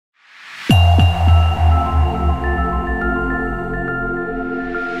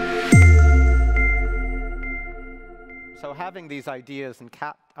having these ideas and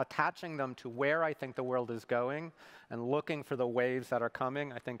attaching them to where I think the world is going and looking for the waves that are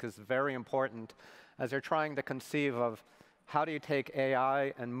coming, I think is very important as you're trying to conceive of how do you take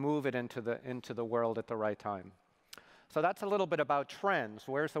AI and move it into the world at the right time. So that's a little bit about trends.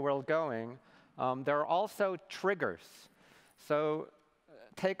 Where's the world going? There are also triggers. So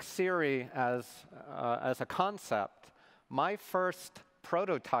take Siri as a concept. My first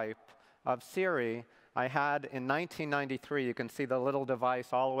prototype of Siri I had in 1993. You can see the little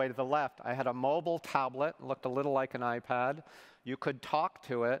device all the way to the left. I had a mobile tablet, looked a little like an iPad. You could talk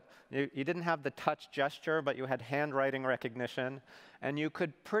to it. You didn't have the touch gesture, but you had handwriting recognition. And you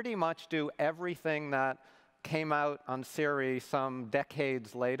could pretty much do everything that came out on Siri some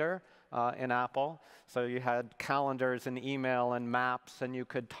decades later in Apple. So you had calendars and email and maps, and you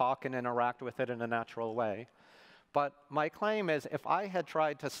could talk and interact with it in a natural way. But my claim is if I had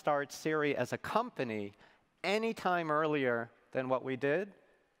tried to start Siri as a company any time earlier than what we did,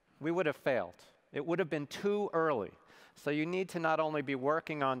 we would have failed. It would have been too early. So you need to not only be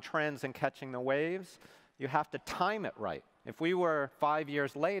working on trends and catching the waves, you have to time it right. If we were 5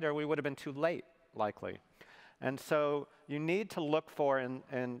 years later, we would have been too late, likely. And so you need to look for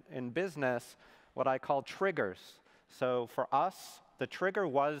in business what I call triggers. So for us, the trigger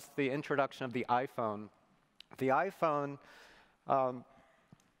was the introduction of the iPhone. The iPhone,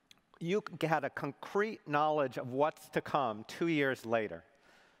 you had a concrete knowledge of what's to come 2 years later.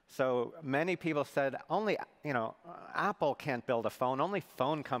 So many people said, only, Apple can't build a phone. Only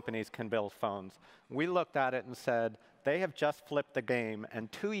phone companies can build phones. We looked at it and said, they have just flipped the game. And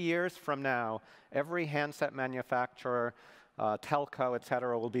 2 years from now, every handset manufacturer, telco, et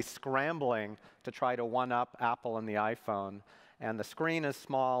cetera, will be scrambling to try to one-up Apple and the iPhone. And the screen is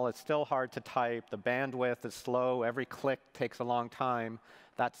small. It's still hard to type. The bandwidth is slow. Every click takes a long time.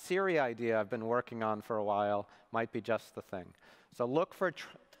 That Siri idea I've been working on for a while might be just the thing. So look for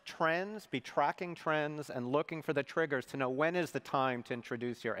trends, be tracking trends, and looking for the triggers to know when is the time to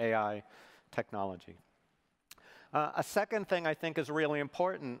introduce your AI technology. A second thing I think is really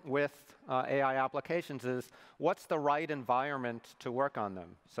important with AI applications is what's the right environment to work on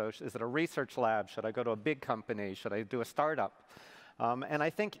them? So is it a research lab? Should I go to a big company? Should I do a startup? And I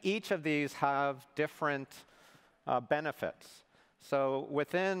think each of these have different benefits. So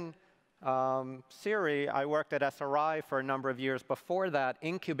within Siri, I worked at SRI for a number of years before that,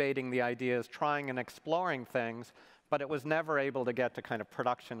 incubating the ideas, trying and exploring things, but it was never able to get to kind of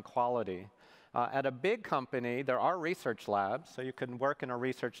production quality. At a big company, there are research labs, so you can work in a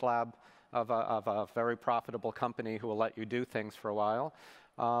research lab of a very profitable company who will let you do things for a while.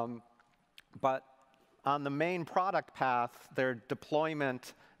 But on the main product path, their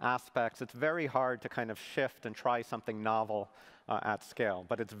deployment aspects, it's very hard to kind of shift and try something novel at scale.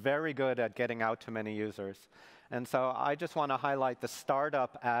 But it's very good at getting out to many users. And so I just want to highlight the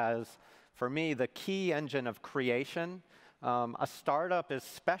startup as, for me, the key engine of creation. A startup is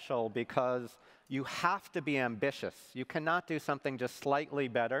special because you have to be ambitious. You cannot do something just slightly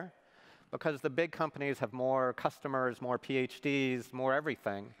better because the big companies have more customers, more PhDs, more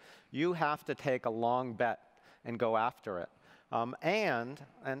everything. You have to take a long bet and go after it. And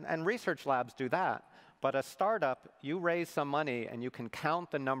research labs do that. But a startup, you raise some money and you can count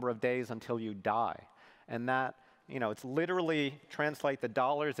the number of days until you die. And that, it's literally translate the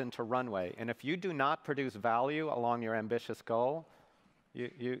dollars into runway. And if you do not produce value along your ambitious goal,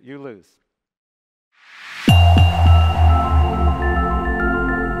 you lose.